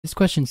This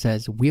question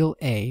says wheel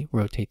A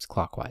rotates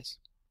clockwise,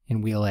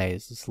 and wheel A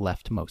is this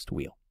leftmost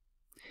wheel.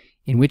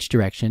 In which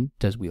direction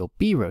does wheel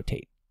B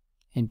rotate?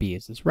 And B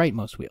is this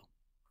rightmost wheel.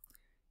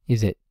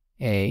 Is it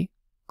A,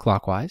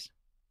 clockwise,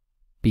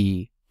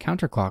 B,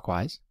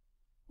 counterclockwise,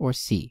 or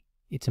C,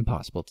 it's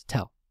impossible to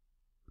tell?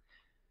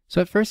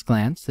 So at first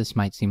glance, this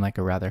might seem like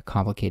a rather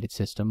complicated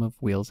system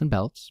of wheels and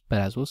belts,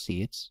 but as we'll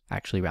see, it's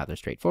actually rather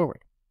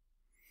straightforward.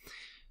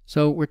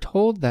 So we're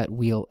told that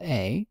wheel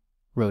A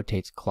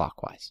rotates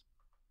clockwise.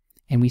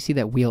 And we see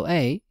that wheel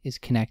A is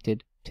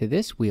connected to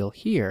this wheel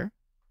here,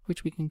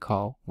 which we can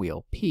call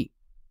wheel P.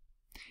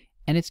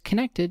 And it's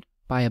connected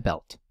by a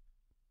belt.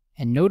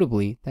 And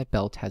notably, that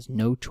belt has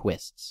no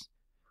twists,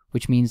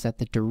 which means that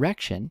the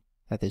direction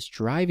that this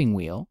driving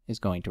wheel is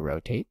going to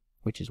rotate,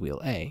 which is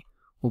wheel A,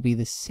 will be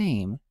the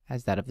same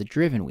as that of the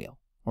driven wheel,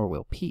 or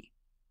wheel P.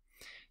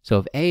 So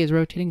if A is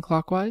rotating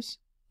clockwise,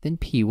 then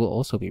P will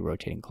also be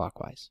rotating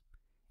clockwise.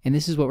 And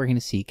this is what we're going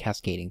to see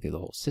cascading through the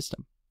whole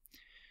system.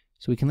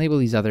 So we can label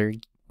these other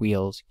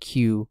wheels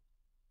Q,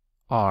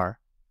 R,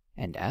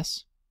 and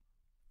S.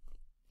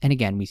 And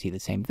again, we see the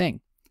same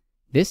thing.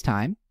 This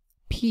time,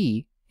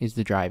 P is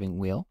the driving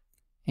wheel,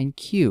 and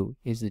Q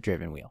is the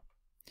driven wheel.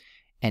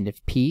 And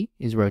if P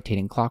is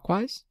rotating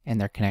clockwise,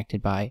 and they're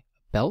connected by a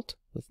belt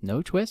with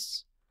no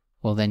twists,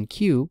 well then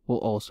Q will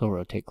also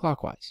rotate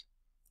clockwise,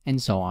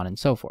 and so on and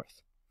so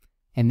forth.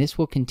 And this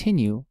will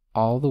continue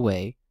all the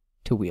way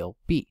to wheel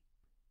B,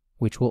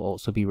 which will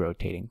also be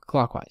rotating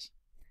clockwise.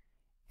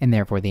 And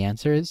therefore the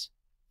answer is